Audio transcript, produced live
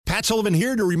Matt Sullivan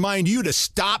here to remind you to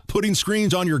stop putting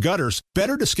screens on your gutters.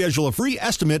 Better to schedule a free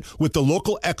estimate with the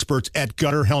local experts at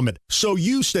Gutter Helmet so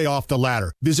you stay off the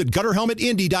ladder. Visit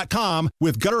GutterHelmetIndy.com.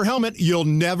 With Gutter Helmet, you'll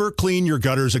never clean your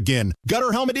gutters again.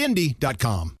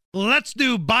 GutterHelmetIndy.com. Let's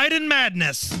do Biden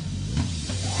madness.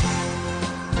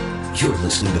 You're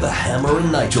listening to the Hammer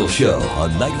and Nigel Show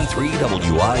on 93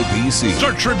 WIBC. It's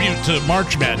our tribute to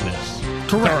March Madness.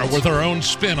 Correct. With our own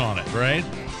spin on it, right?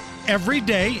 Every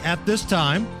day at this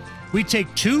time, we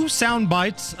take 2 sound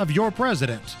bites of your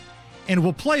president, and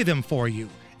we'll play them for you.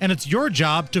 And it's your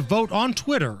job to vote on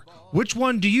Twitter. Which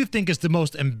one do you think is the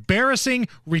most embarrassing,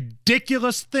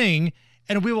 ridiculous thing,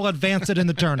 and we will advance it in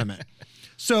the tournament.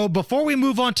 So before we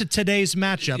move on to today's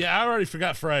matchup. Yeah, I already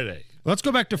forgot Friday. Let's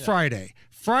go back to Friday.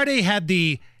 Friday had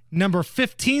the number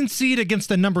 15 seed against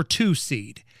the number 2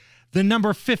 seed. The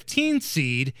number 15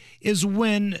 seed is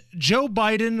when Joe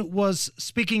Biden was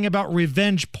speaking about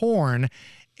revenge porn,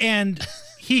 and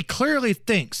he clearly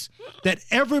thinks that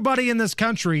everybody in this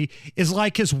country is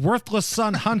like his worthless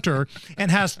son Hunter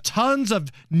and has tons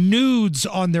of nudes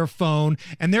on their phone,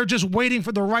 and they're just waiting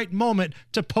for the right moment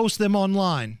to post them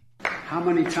online. How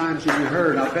many times have you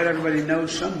heard, I'll bet everybody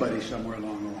knows somebody somewhere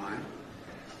along the line,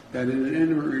 that in an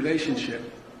intimate relationship,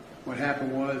 what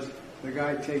happened was the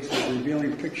guy takes a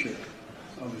revealing picture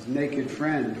of his naked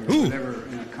friend or whatever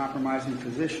in a compromising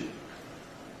position,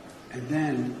 and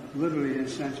then literally, in a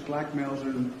sense, blackmails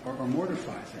or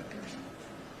mortifies that person.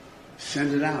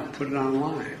 Send it out, put it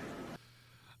online.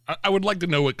 I would like to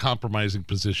know what compromising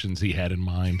positions he had in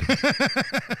mind.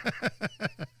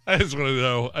 I just want to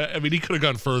know. I mean, he could have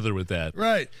gone further with that.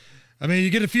 Right. I mean, you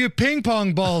get a few ping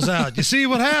pong balls out. You see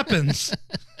what happens.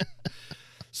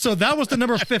 So that was the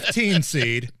number 15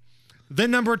 seed. The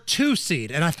number 2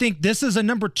 seed, and I think this is a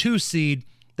number 2 seed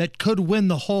that could win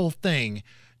the whole thing.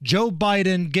 Joe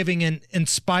Biden giving an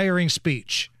inspiring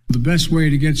speech. The best way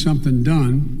to get something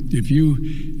done, if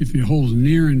it holds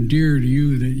near and dear to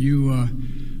you that you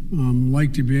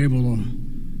like to be able to,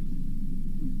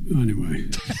 anyway.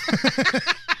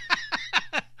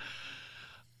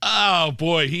 Oh,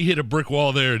 boy, he hit a brick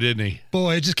wall there, didn't he?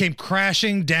 Boy, it just came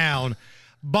crashing down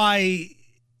by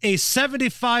a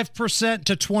 75%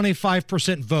 to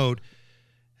 25% vote.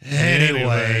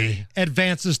 Anyway,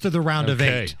 advances to the round of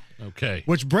 8. Okay.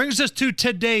 Which brings us to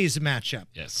today's matchup.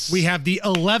 Yes. We have the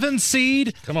 11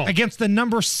 seed against the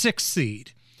number 6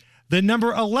 seed. The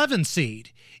number 11 seed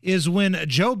is when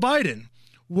Joe Biden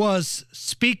was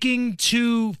speaking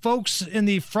to folks in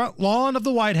the front lawn of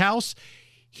the White House.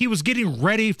 He was getting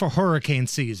ready for hurricane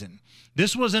season.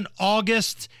 This was in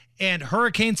August, and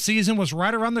hurricane season was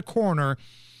right around the corner.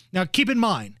 Now, keep in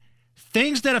mind,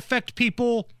 things that affect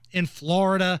people in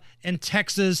Florida and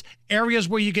Texas, areas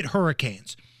where you get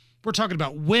hurricanes. We're talking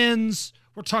about winds.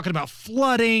 We're talking about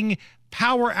flooding,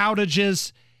 power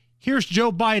outages. Here's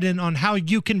Joe Biden on how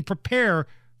you can prepare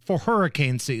for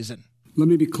hurricane season. Let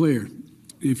me be clear.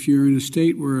 If you're in a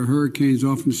state where hurricanes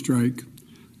often strike,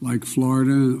 like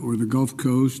Florida or the Gulf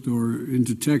Coast or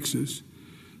into Texas,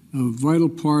 a vital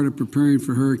part of preparing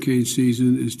for hurricane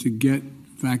season is to get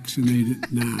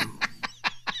vaccinated now.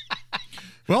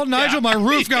 Well, Nigel, my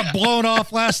roof got blown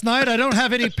off last night. I don't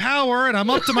have any power, and I'm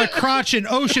up to my crotch in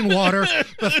ocean water,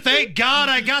 but thank God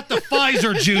I got the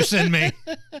Pfizer juice in me.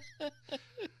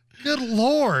 Good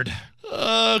Lord.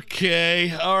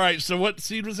 Okay. All right. So what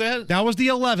seed was that? That was the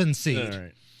 11 seed. All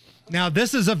right. Now,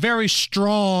 this is a very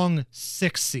strong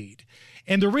 6 seed.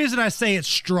 And the reason I say it's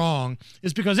strong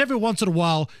is because every once in a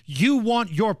while, you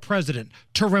want your president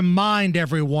to remind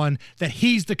everyone that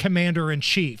he's the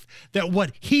commander-in-chief, that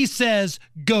what he says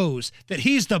goes, that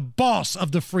he's the boss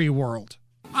of the free world.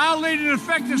 I'll lead an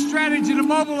effective strategy to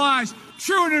mobilize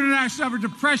true international effort to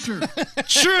pressure.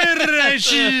 True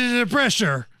international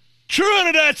pressure. True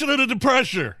international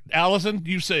pressure. Allison,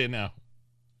 you say it now.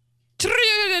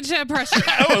 Pressure.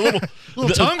 Oh, a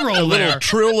little tongue roll a there. little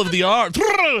trill of the R.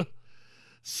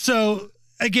 So,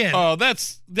 again. Oh,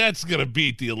 that's going to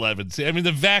beat the 11. I mean,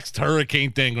 the vaxxed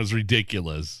hurricane thing was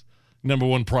ridiculous. Number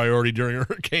one priority during a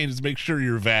hurricane is make sure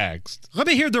you're vaxxed. Let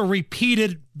me hear the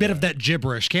repeated bit of that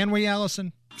gibberish. Can we,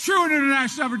 Allison? True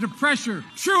international effort to pressure.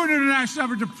 True international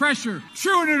effort to pressure.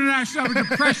 True international effort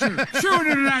to pressure. True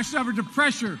international effort to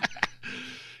pressure.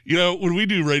 You know, when we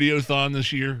do Radiothon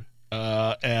this year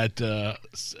for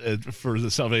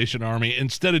the Salvation Army,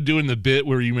 instead of doing the bit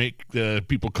where you make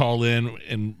people call in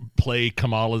and play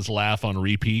Kamala's laugh on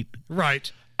repeat, right?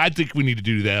 I think we need to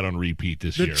do that on repeat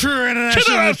this year. True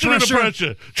international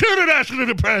pressure. True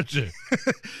international pressure.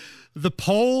 The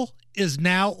poll is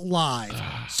now live.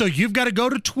 So you've got to go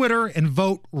to Twitter and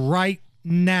vote right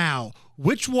now.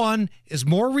 which one is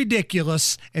more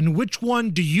ridiculous and which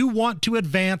one do you want to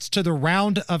advance to the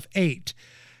round of 8?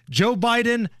 Joe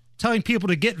Biden telling people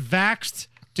to get vaxxed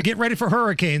to get ready for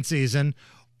hurricane season,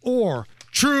 or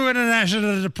true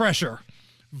international pressure?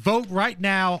 Vote right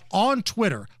now on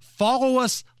Twitter. Follow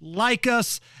us, like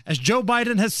us. As Joe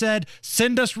Biden has said,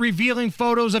 send us revealing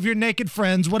photos of your naked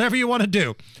friends, whatever you want to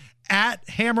do. At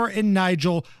Hammer and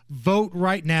Nigel, vote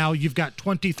right now. You've got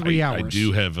 23 hours. I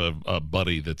do have a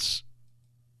buddy that's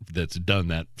done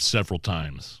that several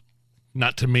times.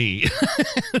 Not to me,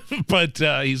 but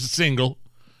he's single,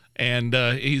 and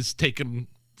he's taken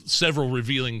several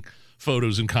revealing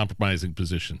photos in compromising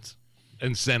positions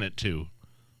and sent it to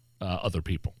other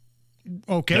people.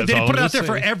 Okay. That's Did he all put it I'm out there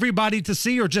for saying. everybody to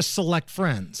see or just select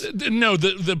friends? No,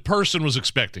 the person was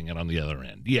expecting it on the other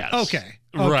end. Yes. Okay.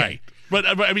 Right. But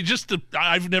I mean,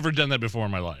 I've never done that before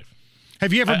in my life.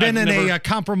 Have you ever been I've in never- a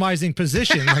compromising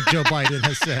position like Joe Biden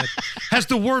has said? Has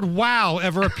the word wow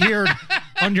ever appeared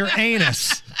on your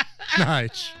anus?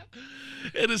 Nice.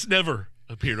 It has never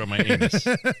appeared on my anus.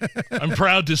 I'm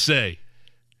proud to say.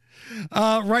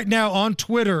 Right now on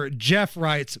Twitter, Jeff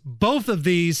writes, both of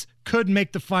these could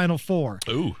make the Final Four.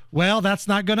 Ooh. Well, that's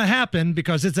not going to happen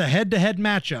because it's a head-to-head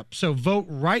matchup. So vote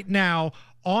right now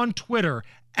on Twitter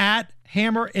at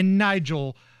Hammer and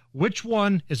Nigel. Which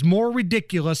one is more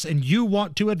ridiculous and you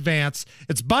want to advance?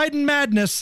 It's Biden madness